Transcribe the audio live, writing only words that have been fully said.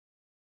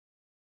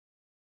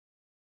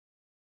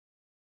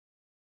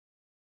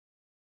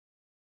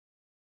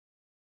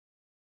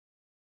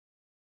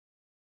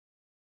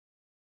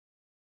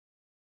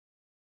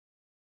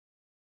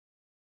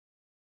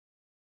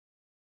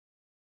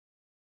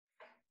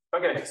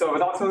Okay, so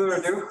without further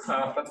ado,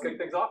 let's kick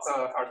things off.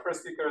 Our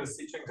first speaker is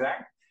Siqing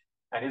Zhang,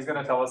 and he's going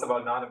to tell us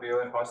about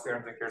non-Abelian Hodge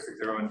theorems in characteristic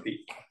 0 and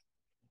P.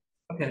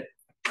 Okay,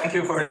 thank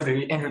you for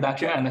the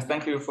introduction, and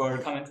thank you for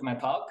coming to my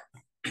talk.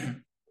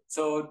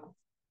 So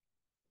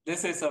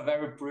this is a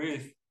very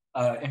brief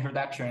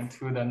introduction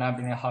to the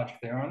non-Abelian Hodge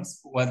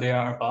theorems, what they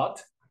are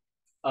about.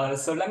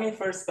 So let me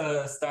first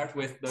start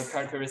with the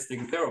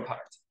characteristic 0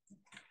 part.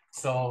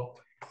 So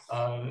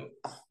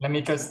let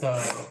me just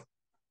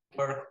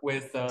work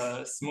with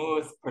a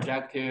smooth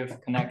projective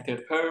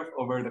connected curve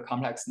over the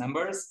complex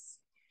numbers.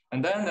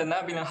 And then the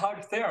non-Abelian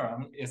Hodge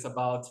theorem is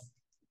about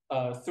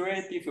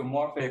three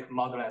diffeomorphic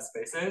moduli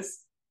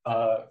spaces,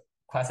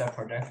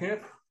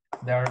 quasi-projective.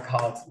 They're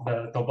called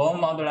the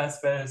Dobon moduli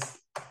space,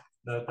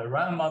 the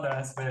Ram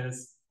moduli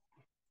space,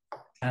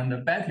 and the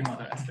Betti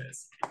moduli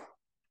space.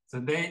 So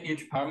they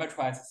each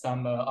parameterize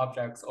some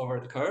objects over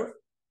the curve.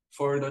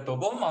 For the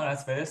Dobon moduli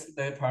space,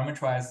 they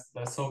parameterize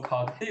the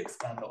so-called Higgs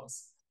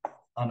bundles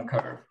on the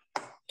curve.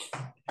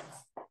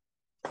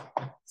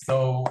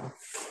 So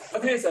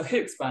what is a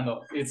Higgs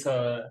bundle? It's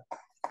a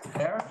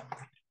pair,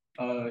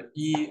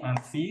 E and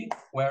C,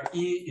 where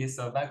E is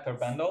a vector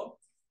bundle,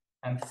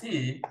 and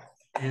C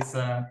is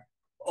a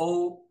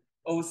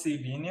OC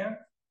linear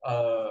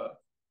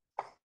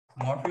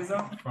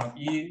morphism from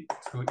E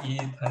to E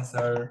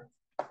tensor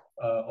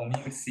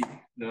omega C,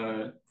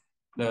 the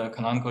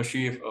canonical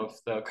sheaf of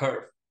the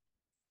curve.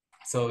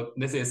 So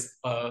this is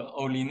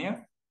O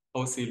linear,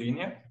 OC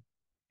linear.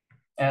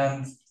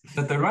 And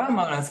the Ram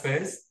moduli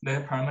space, they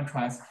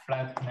parameterize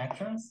flat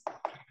connections.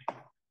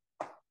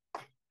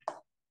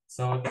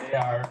 So they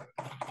are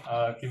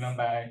given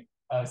by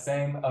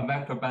same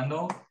vector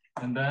bundle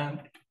and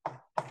then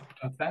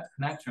a flat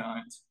connection on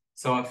it.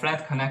 So a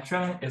flat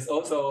connection is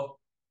also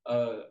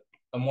a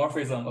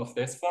morphism of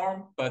this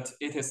form, but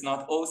it is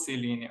not OC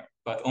linear,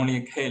 but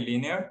only K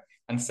linear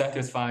and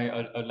satisfy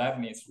a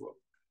Leibniz rule.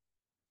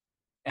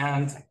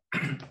 And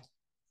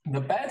the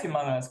Betti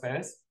moduli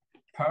space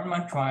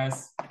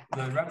parameterize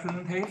the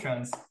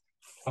representations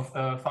of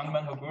the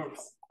fundamental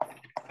groups,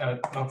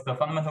 of the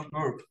fundamental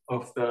group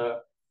of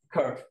the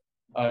curve.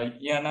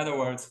 In other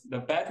words, the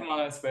Betti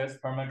moduli space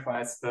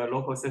parameterize the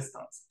local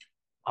systems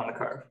on the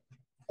curve.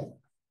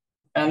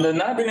 And the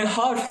non-Abelian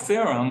Hodge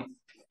theorem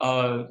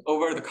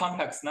over the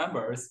complex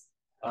numbers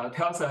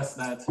tells us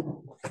that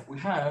we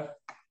have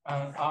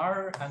an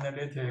R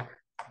analytic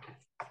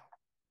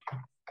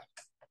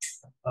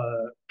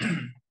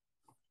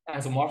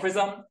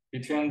isomorphism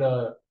between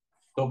the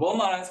Dobon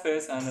moduli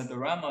space and the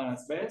Ram moduli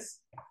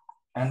space,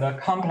 and the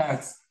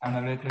complex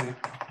analytic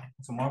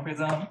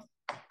isomorphism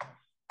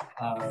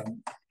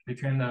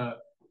between the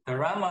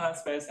Ram moduli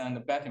space and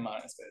the Betti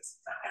moduli space.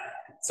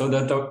 So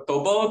the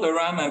Dobon, the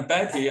Ram, and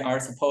Betti are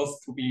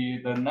supposed to be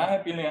the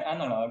non-Abelian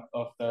analog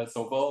of the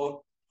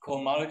Dobon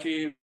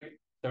cohomology,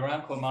 the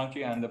Ram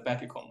cohomology, and the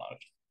Betti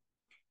cohomology.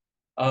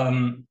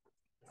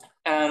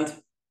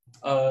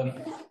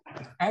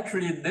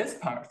 Actually, this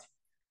part,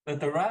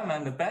 the Ram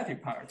and the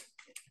Betti part,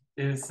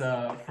 is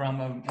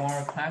from a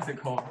more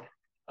classical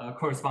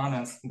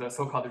correspondence, the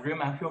so-called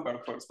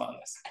Riemann-Hilbert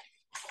correspondence.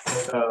 So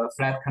the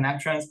flat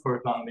connections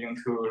corresponding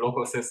to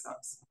local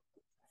systems.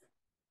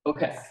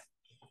 Okay,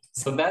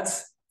 so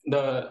that's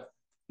the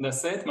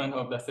statement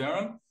of the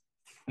theorem.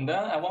 And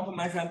then I want to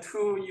mention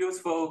two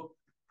useful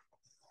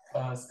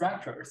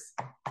structures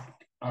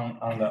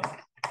on the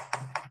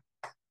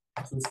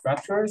two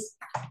structures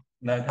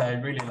that I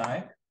really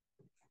like.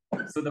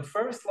 So the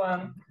first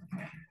one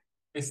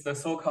is the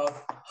so-called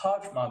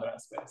Hodge moduli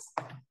space.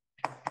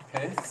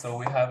 Okay, so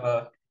we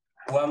have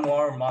one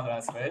more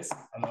moduli space.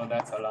 I know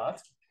that's a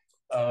lot.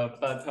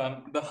 But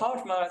the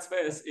Hodge moduli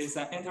space is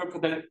an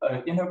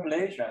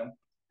interpolation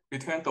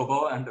between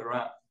Dobon and the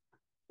Ram.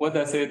 What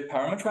does it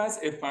parameterize?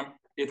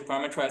 It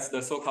parameterizes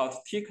the so-called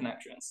T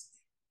connections.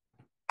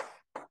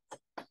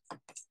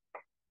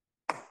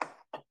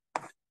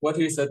 What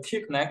is a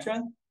T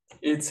connection?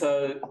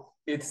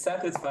 It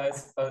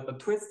satisfies a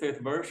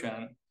twisted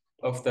version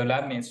of the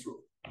Leibniz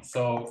rule.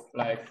 So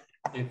like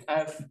if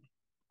F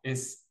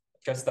is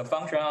just a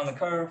function on the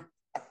curve,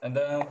 and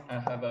then I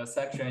have a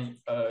section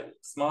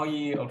small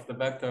e of the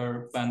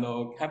vector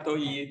bundle capital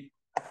E,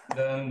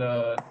 then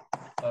the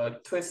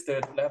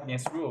twisted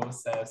Leibniz rule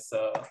says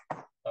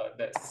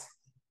this.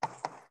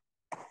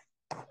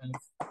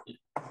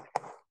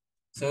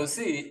 So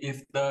see,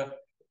 if the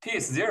T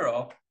is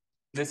 0,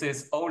 this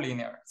is O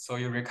linear, so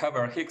you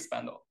recover Higgs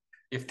bundle.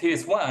 If T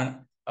is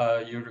 1,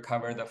 you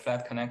recover the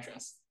flat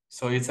connections.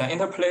 So it's an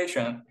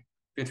interpolation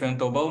between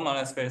Dobon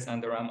moduli space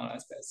and the Ram moduli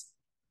space.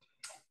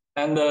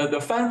 And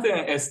the fun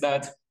thing is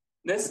that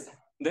this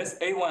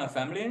A1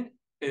 family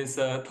is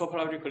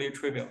topologically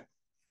trivial.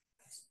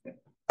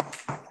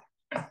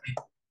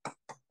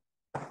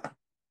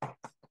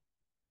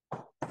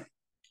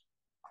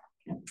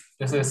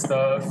 This is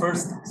the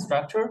first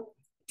structure.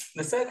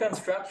 The second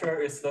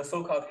structure is the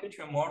so-called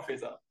Hitchin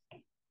morphism.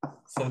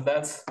 So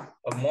that's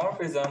a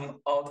morphism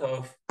out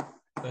of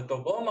the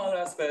Dobon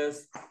moduli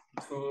space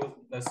to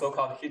the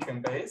so-called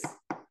Hitchin base.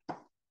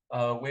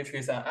 which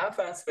is an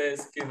affine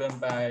space given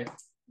by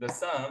the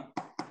sum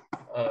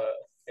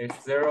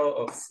H0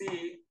 of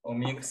C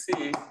omega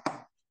C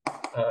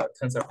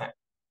tensor I.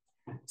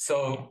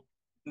 So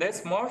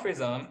this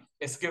morphism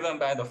is given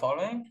by the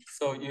following.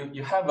 So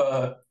you have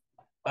a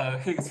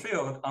Higgs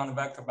field on the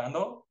vector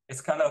bundle.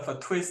 It's kind of a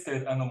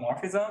twisted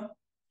endomorphism.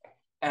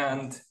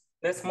 And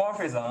this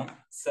morphism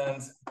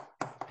sends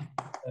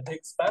the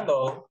Higgs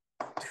bundle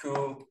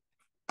to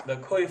the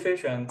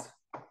coefficient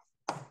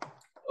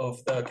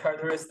of the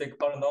characteristic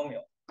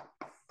polynomial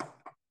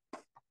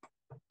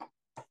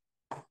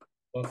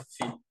of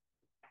phi.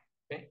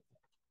 Okay.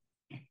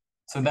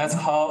 So that's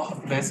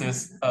how this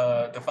is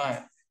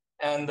defined.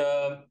 And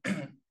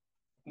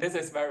this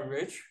is very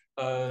rich.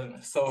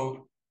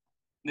 So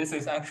this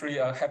is actually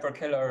a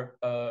hyperkähler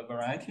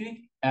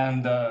variety.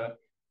 And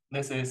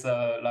this is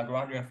a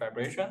Lagrangian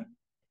fibration.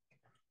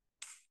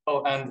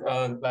 Oh,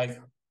 and like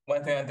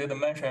one thing I didn't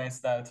mention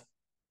is that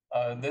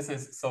this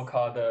is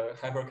so-called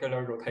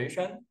hyperkähler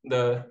rotation.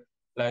 The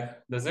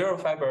zero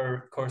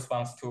fiber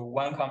corresponds to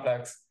one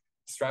complex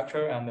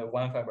structure, and the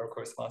one fiber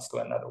corresponds to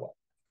another one.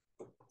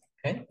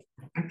 Okay,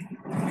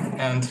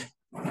 and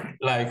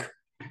like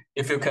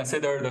if you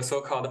consider the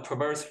so-called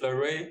perverse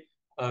Leray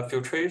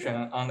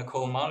filtration on the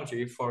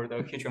cohomology for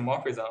the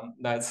heteromorphism,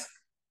 that's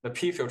the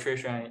P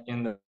filtration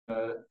in the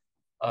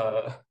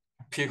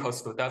P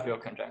equals to W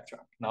conjecture,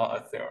 now a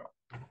theorem.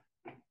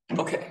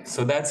 Okay,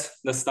 so that's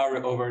the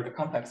story over the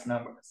complex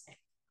numbers.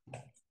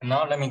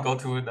 Now let me go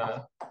to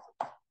the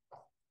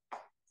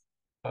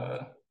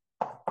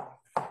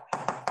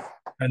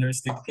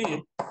characteristic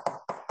P.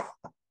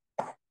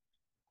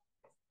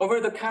 Over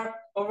the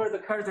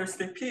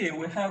characteristic P,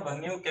 we have a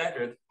new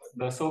gadget,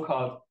 the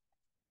so-called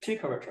P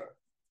curvature.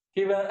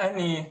 Given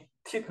any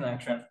T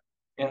connection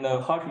in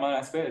the Hodge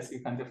moduli space, you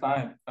can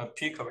define a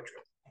P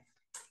curvature.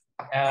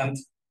 And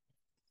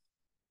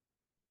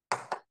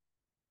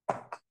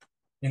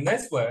in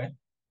this way,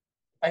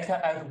 I can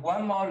add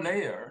one more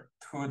layer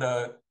to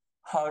the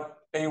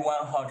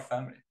A1 Hodge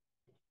family.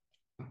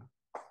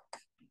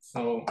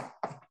 So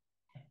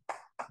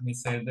let me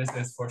say this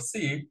is for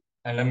C,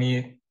 and let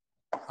me,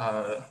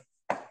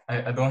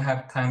 I don't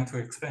have time to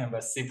explain,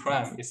 but C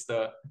prime is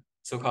the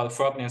so-called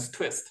Frobnius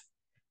twist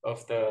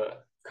of the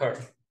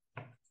curve.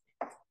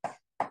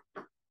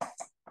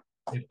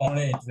 It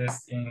only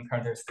exists in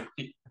characteristic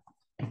P.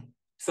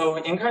 So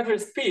in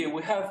characteristic P,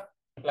 we have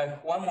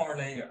like one more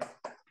layer.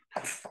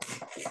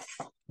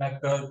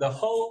 Like the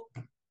whole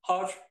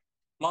Hodge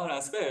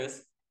moduli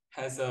space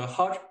has a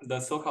Hodge, the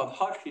so-called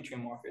Hodge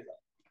heteromorphism.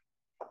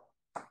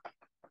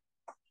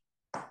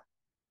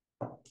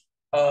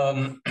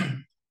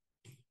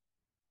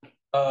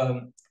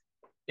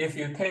 If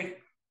you take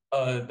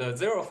the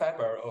zero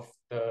fiber of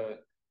the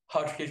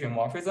Hodge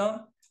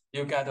heteromorphism,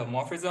 you get a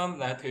morphism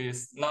that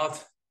is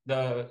not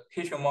the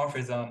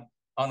heteromorphism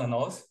on the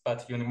nose,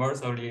 but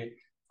universally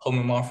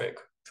homomorphic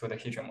to the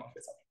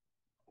heteromorphism.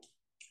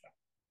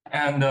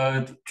 And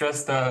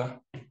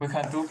we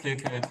can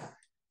duplicate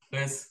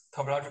this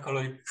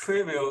topologically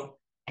trivial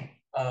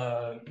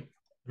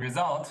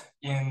result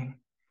in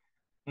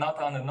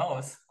not on the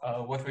nose.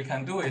 What we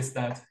can do is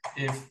that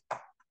if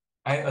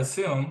I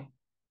assume,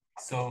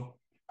 so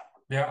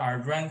there are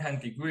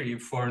rank degree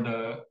for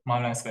the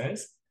moduli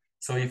space.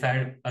 So if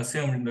I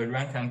assume the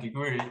rank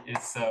degree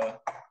is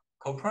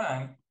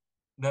co-prime,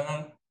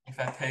 then if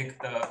I take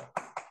the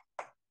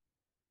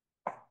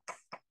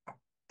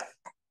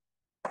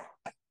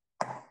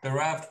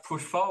derived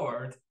push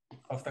forward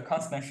of the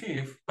constant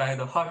sheaf by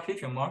the Hodge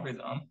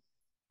heteromorphism,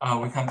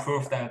 we can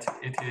prove that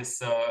it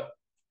is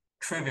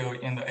trivial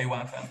in the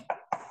A1 family,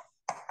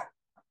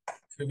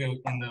 trivial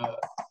in the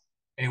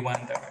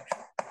A1 direction.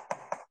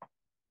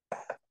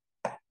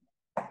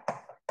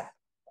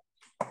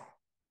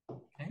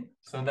 Okay,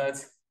 so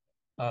that's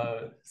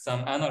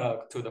some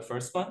analog to the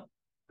first one.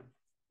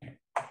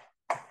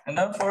 And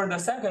then for the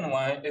second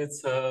one,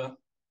 it's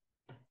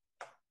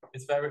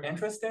very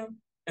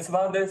interesting. It's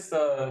about this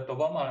the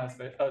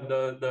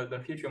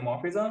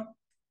heteromorphism,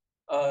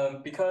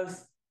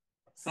 because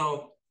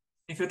so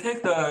if you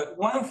take the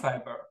one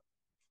fiber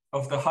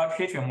of the Hodge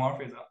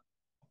heteromorphism,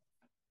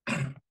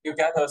 you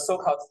get a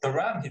so-called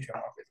derived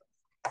heteromorphism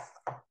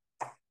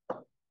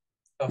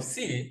of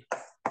C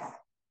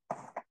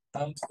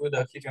onto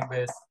the heteron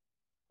base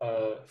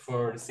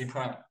for C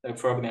prime, the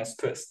Frobnius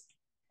twist.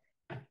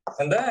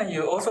 And then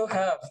you also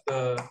have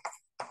the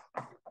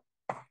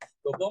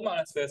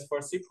moduli space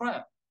for C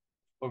prime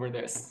over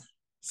this.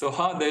 So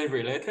how they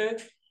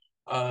related?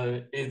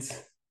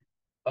 It's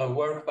a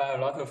work by a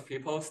lot of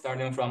people,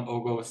 starting from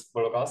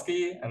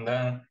Vologowski, and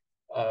then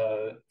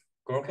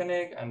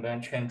Gorkanik, and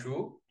then Chen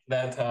Zhu.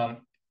 That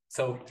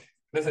so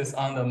this is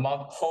on the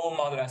whole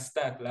moduli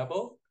stack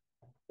level.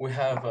 We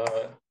have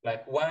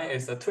like one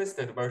is a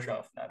twisted version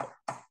of another.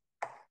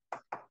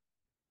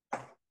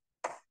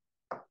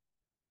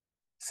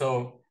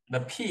 So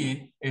the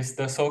P is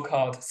the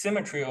so-called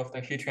symmetry of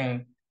the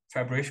heteron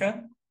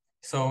fibration.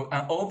 So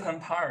an open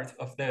part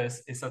of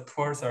this is a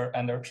torsor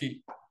under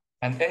P,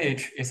 and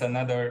H is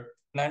another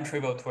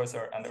non-trivial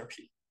torsor under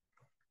P.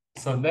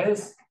 So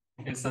this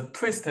is a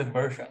twisted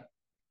version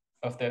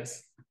of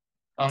this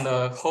on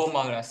the whole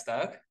moduli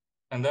stack.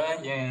 And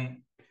then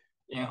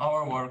in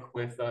our work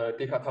with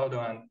Di Cataldo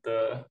and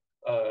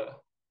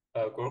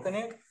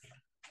Gorkanik,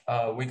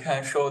 we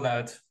can show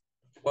that,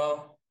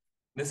 well,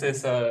 this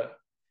is a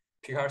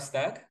Picard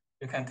stack.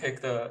 You can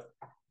take the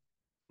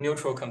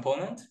neutral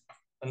component,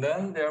 and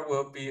then there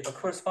will be a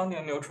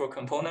corresponding neutral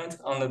component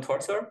on the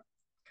torsor,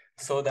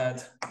 so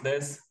that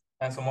this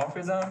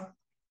isomorphism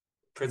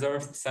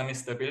preserves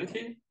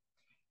semi-stability,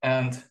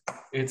 and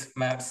it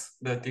maps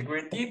the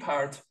degree D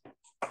part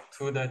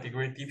to the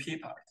degree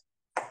dp part.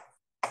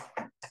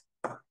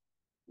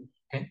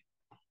 Okay.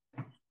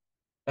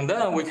 And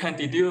then we can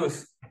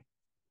deduce,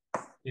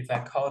 if I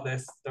call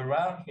this the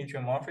round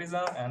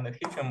heteromorphism and the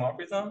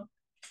heteromorphism,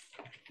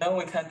 then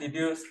we can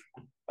deduce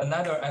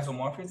another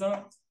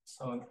isomorphism.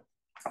 So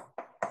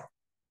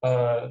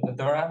the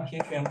Durham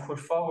heteron put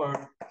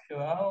forward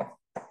QL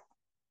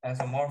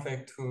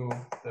isomorphic to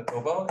the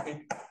global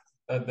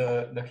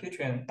the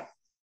heteron.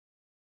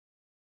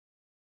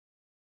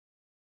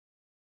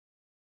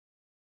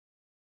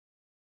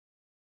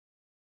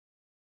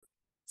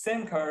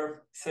 Same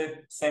curve,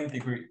 same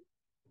degree.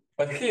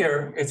 But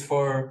here it's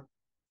for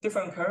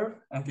different curve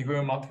and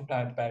degree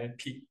multiplied by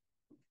p.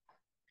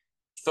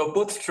 So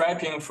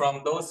bootstrapping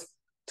from those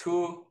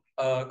two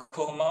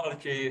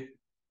cohomology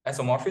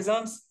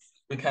isomorphisms,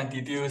 we can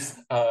deduce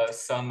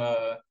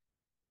the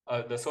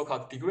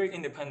so-called degree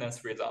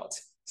independence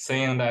results,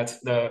 saying that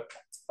the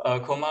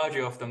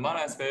cohomology of the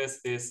moduli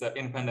space is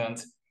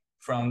independent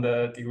from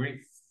the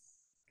degree.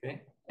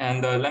 Okay,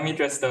 and let me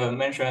just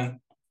mention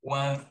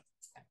one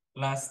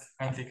last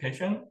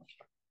implication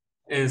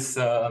is,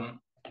 let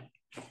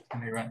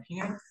me run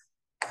here.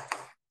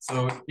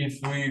 So if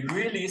we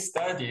really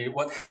study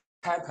what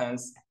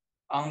happens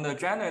on the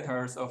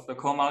generators of the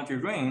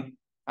cohomology ring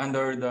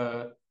under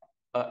the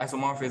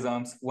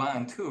isomorphisms 1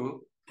 and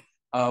 2,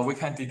 we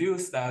can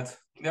deduce that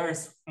there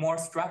is more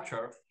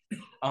structure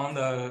on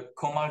the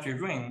cohomology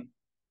ring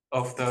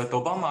of the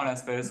Dobon moduli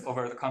space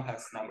over the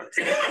complex numbers.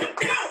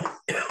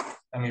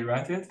 Let me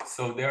write it.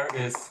 So there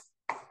is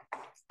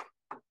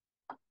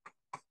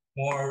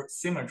more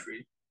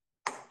symmetry.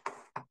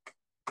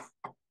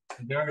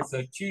 There is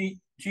a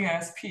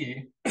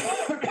GSP,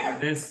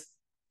 this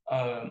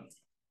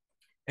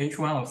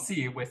H1 of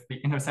C with the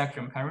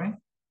intersection pairing.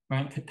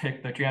 When to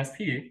take the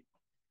GSP,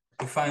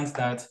 we find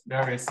that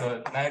there is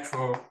a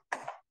natural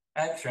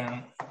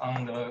action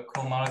on the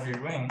cohomology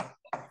ring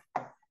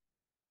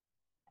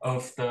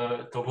of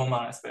the Dobon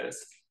moduli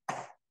space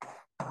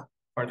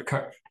for the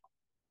curve.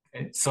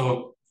 Okay,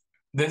 so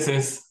this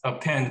is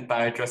obtained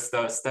by just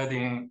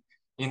studying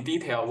in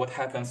detail what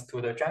happens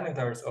to the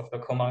generators of the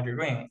cohomology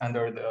ring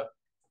under the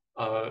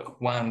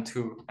 1,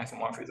 2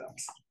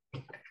 isomorphisms.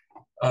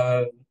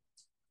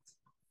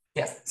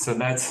 Yeah, so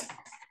that's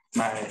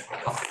my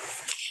talk.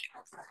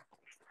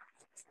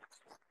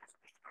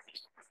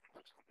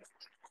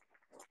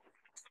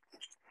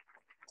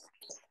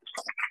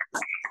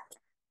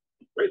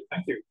 Great,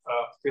 thank you.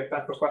 We have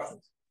time for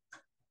questions.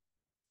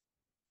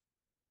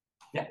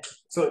 Yeah.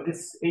 So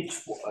this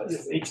H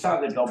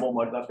star, the double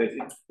moduli space,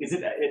 is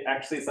it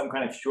actually some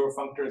kind of Schur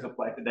functor is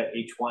applied to that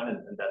H1,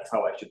 and that's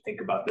how I should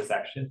think about this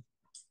action?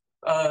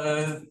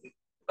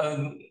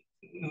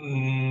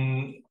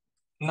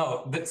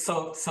 No.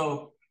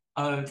 So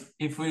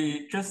if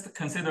we just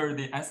consider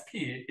the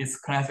SP, it's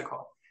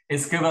classical.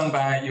 It's given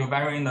by you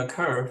varying the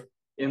curve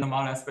in the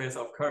moduli space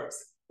of curves,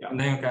 and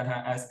then you get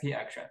an SP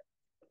action.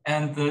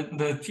 And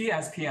the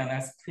GSP and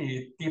SP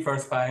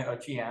differs by a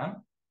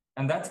GM,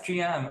 and that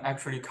GM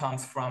actually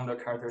comes from the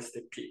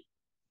characteristic P.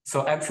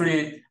 So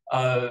actually,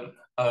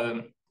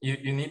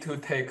 you need to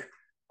take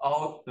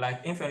all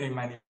like infinitely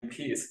many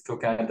P's to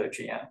get the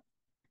GM.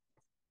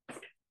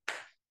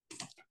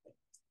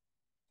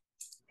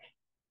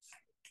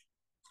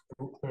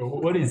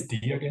 What is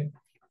D again?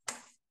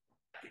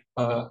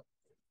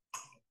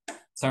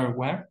 Sorry,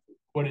 where?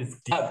 What is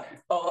D?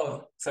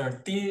 Sorry,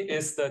 D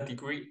is the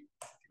degree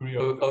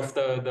of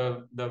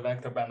the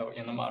vector bundle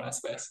in the moduli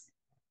space.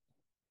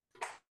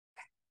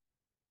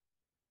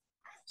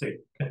 So in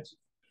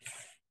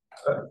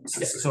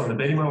the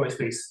Abelian moduli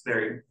space,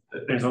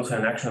 there's also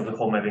an action of the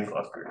whole mapping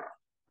cluster.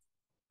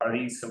 Are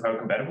these somehow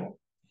compatible?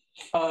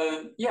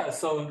 Yeah.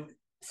 So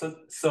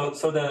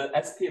the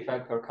SP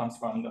factor comes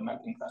from the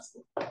mapping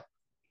cluster.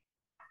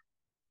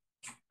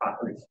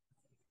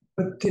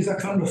 But this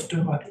action of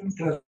the mapping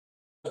cluster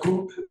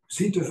group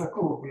see the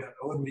Jacobian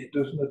only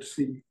does not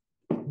see.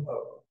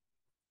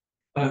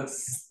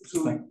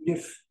 So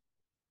if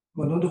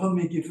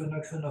monodromy gives an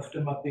action of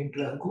the mapping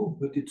class group,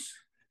 but it's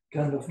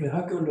kind of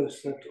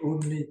miraculous that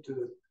only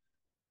the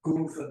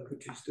Goulven,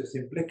 which is the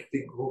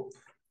symplectic group,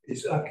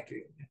 is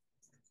acting.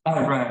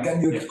 Right.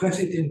 Can you express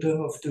it in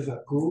terms of the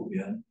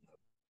Jacobian?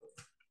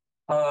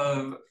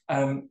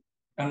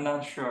 I'm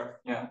not sure.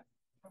 Yeah.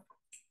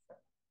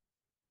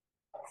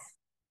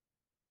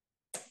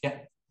 Yeah.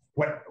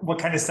 What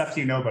kind of stuff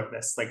do you know about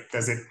this? Like,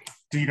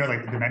 do you know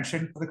like the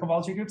dimension of the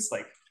cohomology groups?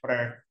 Like, what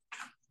are?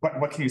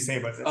 What can you say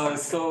about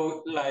this?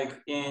 So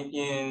like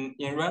in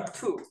rank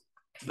 2,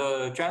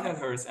 the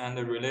generators and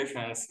the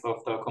relations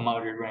of the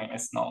cohomology ring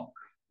is known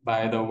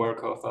by the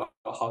work of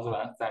Hodge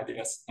and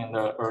Thaddeus in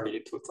the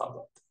early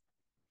 2000s.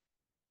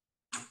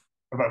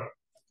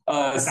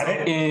 So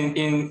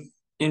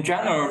in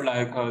general,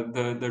 like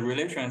the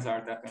relations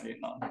are definitely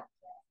known.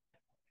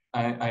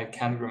 I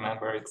can't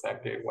remember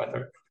exactly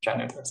whether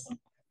generators.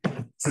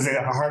 So is it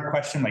a hard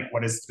question? Like,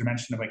 what is the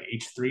dimension of like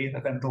H3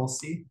 of Abel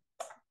C?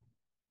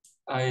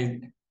 I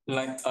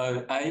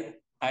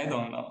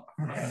don't know.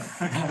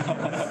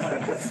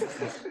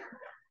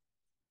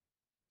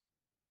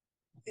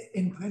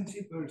 In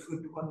principle,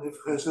 should one have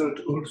result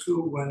also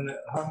when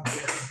Hank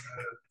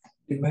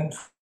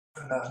dimensions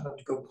are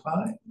not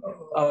confined?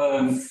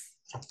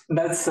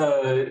 That's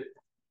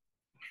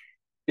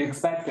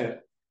expected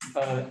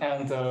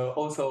and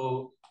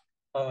also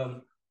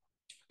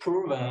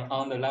proven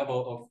on the level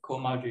of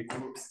cohomology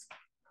groups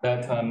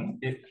that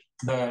if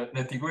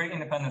the degree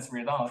independence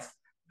results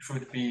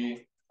should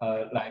be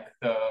like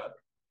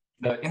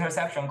the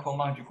intersection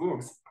cohomology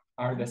groups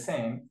are the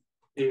same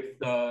if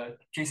the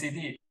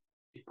GCD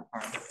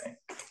are the same.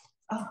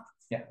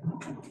 Yeah.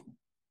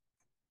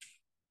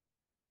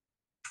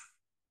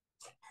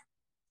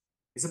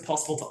 Is it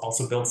possible to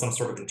also build some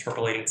sort of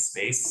interpolating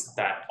space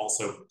that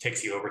also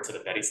takes you over to the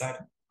Betty side?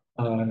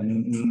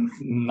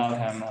 Not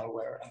I'm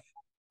aware of.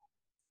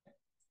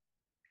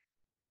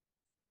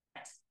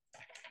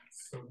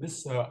 So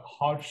this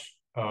Hodge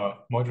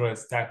modular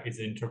stack is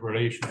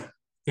interpolation.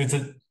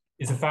 So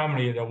it's a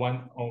family that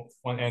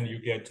one end you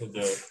get to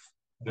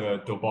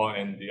the Duval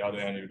and the other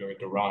end you get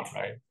the round,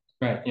 right?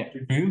 Right. Yeah.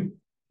 Do you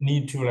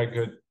need to like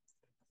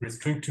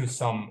restrict to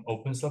some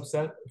open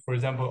subset? For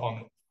example,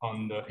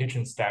 on the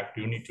Hitchin stack,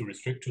 do you need to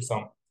restrict to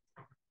some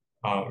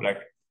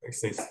like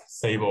say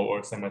stable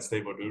or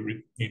semi-stable? Do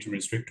you need to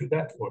restrict to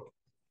that or?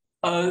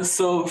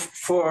 So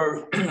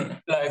for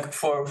like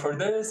for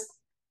this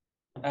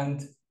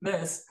and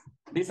this,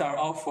 these are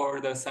all for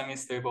the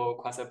semi-stable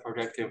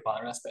quasi-projective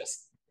boundary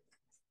space.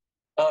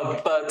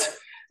 But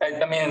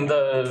I mean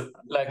the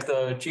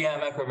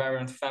GM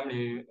equivariant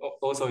family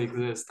also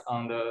exists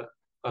on the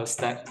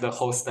stack, the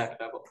whole stack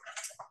level.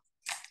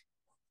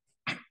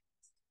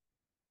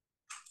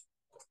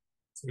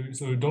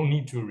 So you don't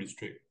need to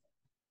restrict.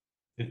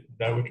 Is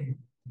that what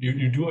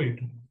you do or you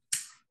do?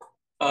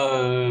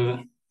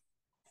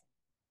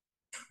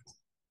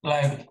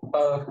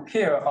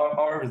 Here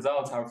our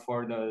results are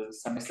for the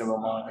semi-stable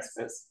boundary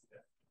space.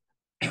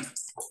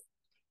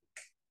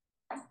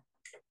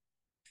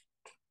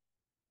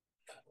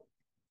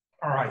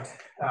 All right.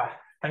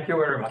 Thank you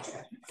very much.